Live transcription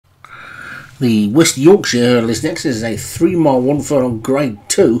The West Yorkshire hurdle is next. This is a 3 mile 1 furlong grade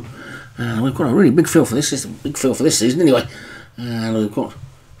 2. We've got a really big field for this. It's a big field for this season anyway. And we've got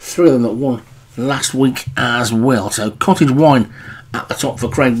 3 of them that won last week as well. So Cottage Wine at the top for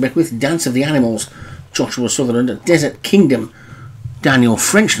Craig Beckwith. Dance of the Animals, Joshua Sutherland. Desert Kingdom, Daniel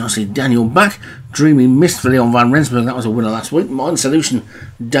French. And I see Daniel back. Dreaming Mist for Leon Van Rensburg. That was a winner last week. Mind Solution,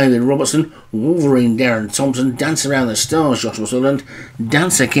 David Robertson. Wolverine, Darren Thompson. Dance Around the Stars, Joshua Sutherland.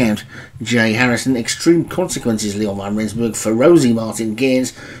 Dance Account, Jay Harrison. Extreme Consequences, Leon Van Rensburg. Ferozy, Martin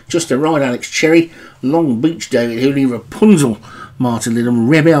Gaines. Just a Ride, Alex Cherry. Long Beach, David Hooley. Rapunzel, Martin Lidham.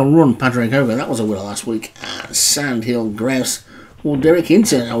 Rebel Run, Patrick Hogan. That was a winner last week. And Sandhill Grouse, or Derek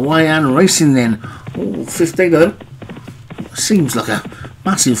Hinton. Away and Racing then. All 15 of them. Seems like a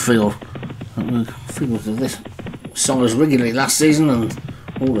massive field. Fields of this size regularly last season and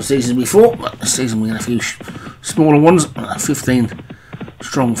all the seasons before, but this season we had a few smaller ones. A 15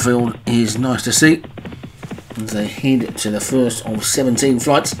 strong field is nice to see as they head to the first of 17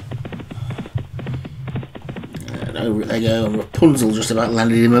 flights. And over it they go, and Rapunzel just about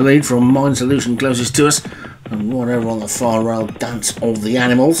landed in the lead from Mind Solution closest to us, and right over on the far rail, Dance of the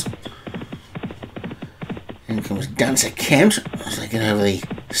Animals. In comes Dance Account as they get over the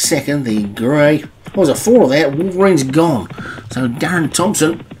second, the grey. Oh, there's a faller there. Wolverine's gone. So Darren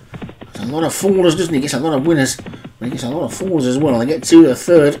Thompson, there's a lot of fallers, doesn't he? Gets a lot of winners, but he gets a lot of fallers as well. They get to the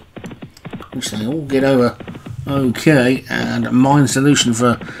third, which they all get over okay. And Mind Solution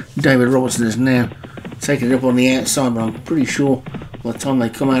for David Robertson is now taking it up on the outside, but I'm pretty sure by the time they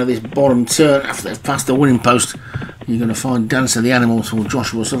come out of this bottom turn, after they've passed the winning post, you're going to find Dance of the Animals, or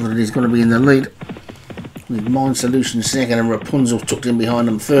Joshua Sutherland is going to be in the lead, with Mind Solution second and Rapunzel tucked in behind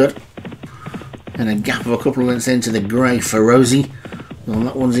them third. And a gap of a couple of lengths into the grey Ferozy. Well,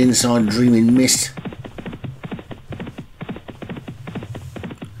 that one's inside Dreaming Mist.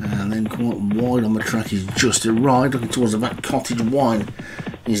 And then quite wide on the track is Just a Ride. Looking towards the back, Cottage Wine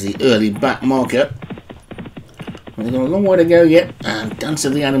is the early back marker. Well, they've got a long way to go yet. And Dance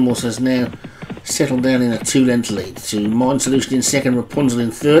of the Animals has now settled down in a 2-length lead. To Mind Solution in second, Rapunzel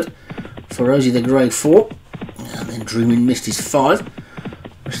in third. Ferozy the grey 4. And then Dreaming Mist is 5.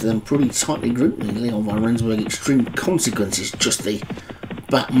 Rest of them pretty tightly grouped. Leon Van Rensburg, Extreme Consequences, just the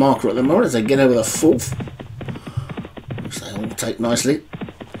back marker at the moment as they get over the fourth, which they all take nicely.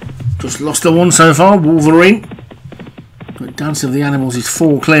 Just lost the one so far, Wolverine. But Dance of the Animals is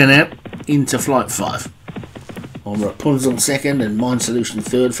 4 clear now into flight 5. On Rapunzel second and Mind Solution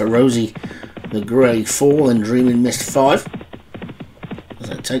third. Ferozy the grey 4 and Dreaming Mist 5. As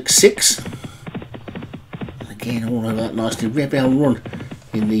they take 6. Again, all over that nicely. Rebel Run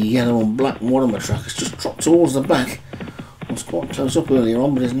in the yellow and black one on the track. It's just dropped towards the back. Was quite close up earlier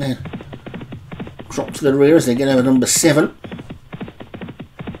on, but is now dropped to the rear as they get over number 7.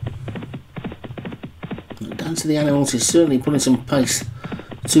 The Dance of the Animals is certainly putting some pace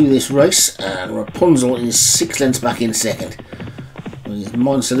to this race, and Rapunzel is 6 lengths back in second. With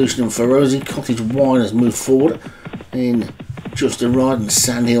Mind Solution and Ferozy, Cottage Wine has moved forward. Then Just a Ride and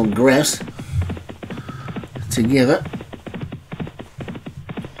Sandhill Grouse together.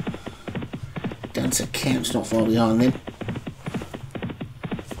 Dance Account's not far behind them.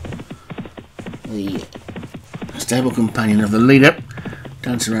 The stable companion of the leader,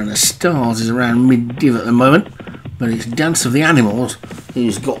 Dance Around the Stars, is around mid-div at the moment, but it's Dance of the Animals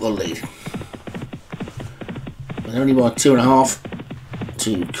who's got the lead. But only by 2.5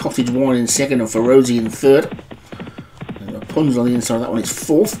 to Cottage Wine in second and Ferozy in third. And Rapunzel on the inside of that one is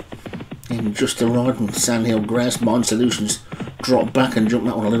fourth. And Just a Ride from Sandhill Grouse. Mind Solutions drop back and jump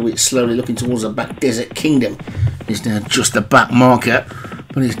that one a little bit slowly, looking towards the back. Desert Kingdom is now just the back marker,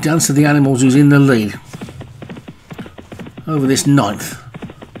 but it's Dance of the Animals who's in the lead over this 9th.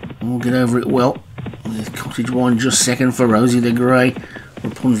 And we'll get over it well with Cottage Wine just second. Ferozy the grey.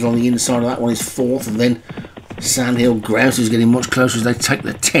 Rapunzel on the inside of that one is 4th, and then Sandhill Grouse is getting much closer as they take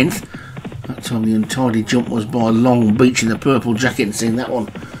the 10th. That time the untidy jump was by Long Beach in the purple jacket, and seeing that one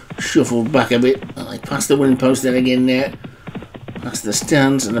shuffled back a bit. They passed the winning post then again now, past the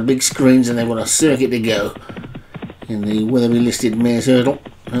stands and the big screens, and they've got a circuit to go in the Weatherby listed Mares Hurdle.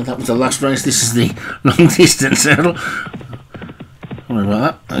 And that was the last race. This is the long distance hurdle. Sorry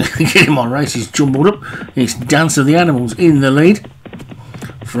about that. Getting my races jumbled up. It's Dance of the Animals in the lead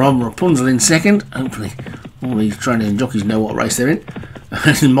from Rapunzel in second. Hopefully all these trainers and jockeys know what race they're in.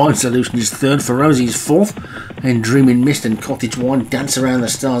 And Mind Solution is third. Ferozy is 4th. Then Dreaming Mist and Cottage Wine. Dance Around the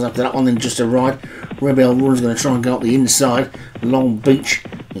Stars after that one. Then Just a Ride. Rebel Run's going to try and go up the inside. Long Beach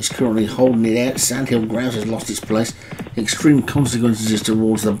is currently holding it out. Sandhill Grouse has lost its place. Extreme Consequences is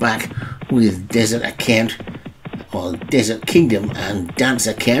towards the back with Desert Account, or Desert Kingdom and Dance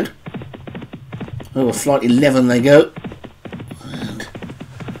Account. Over flight 11 they go. And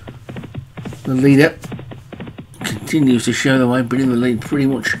the leader continues to show the way, been in the lead pretty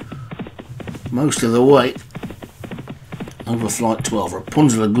much most of the way. Over flight 12,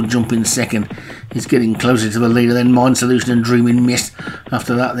 Rapunzel, a good jump in second. He's getting closer to the leader, then Mind Solution and Dreaming Mist.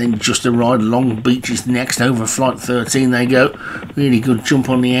 After that, then Just a Ride, Long Beach is next. Over flight 13 they go. Really good jump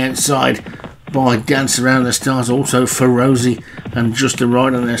on the outside by Dance Around the Stars, also Ferozy and Just a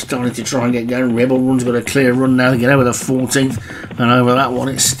Ride, and they're starting to try and get going. Rebel Run's got a clear run now. They get over the 14th, and over that one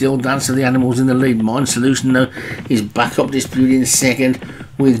it's still Dance of the Animals in the lead. Mind Solution though is back up disputing second,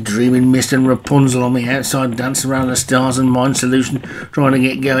 with Dreaming Mist and Rapunzel on the outside. Dance Around the Stars and Mind Solution trying to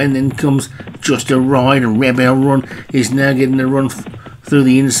get going. Then comes Just a Ride. Rebel Run is now getting a run through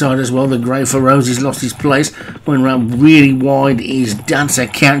the inside as well. The grey Ferozy's lost his place. Going round really wide is Dancer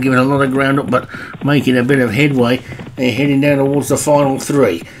Count, giving a lot of ground up but making a bit of headway. They're heading down towards the final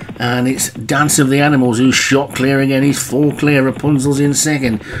three, and it's Dance of the Animals who's shot clear again. He's 4 clear. Rapunzel's in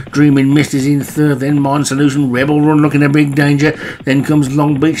second. Dreaming Mist is in third. Then Mind Solution. Rebel Run looking a big danger. Then comes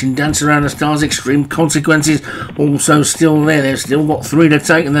Long Beach and Dance Around the Stars. Extreme Consequences also still there. They've still got 3 to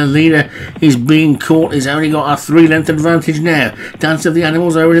take, and the leader is being caught. He's only got a 3-length advantage now. Dance of the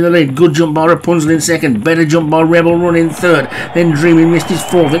Animals over in the lead. Good jump by Rapunzel in second. Better jump by Rebel Run in third. Then Dreaming Mist is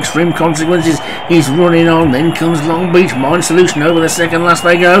fourth. Extreme Consequences is running on. Then comes Long Beach. Mind Solution over the second last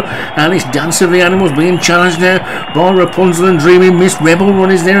they go. And it's Dance of the Animals being challenged now by Rapunzel and Dreaming Mist. Rebel Run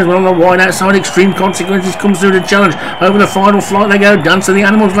is there as well on the wide outside. Extreme Consequences comes through the challenge. Over the final flight they go. Dance of the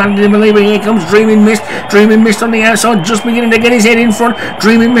Animals landed in the lead. Here comes Dreaming Mist. Dreaming Mist on the outside, just beginning to get his head in front.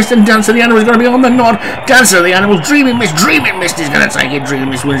 Dreaming Mist and Dance of the Animals going to be on the nod. Dance of the Animals, Dreaming Mist is going to take it. Dreaming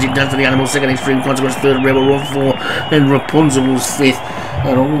Mist wins it. Dance of the Animals second. Extreme Consequence third. Rebel Run 4. Then Rapunzel was fifth.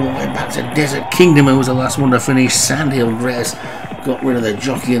 And all the way back to Desert Kingdom, who was the last one to finish. Sandhill Grass got rid of the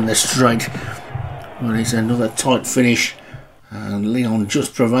jockey in the straight. Well, it's another tight finish, and Leon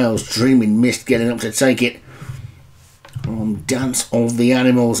just prevails. Dreaming Mist getting up to take it from Dance of the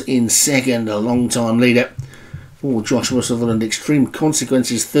Animals in second, a long time leader for Joshua Sutherland. Extreme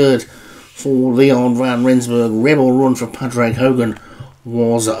Consequences third for Leon van Rensburg. Rebel Run for Padraig Hogan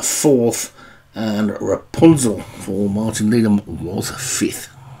was fourth, and Rapunzel for Martin Needham was fifth.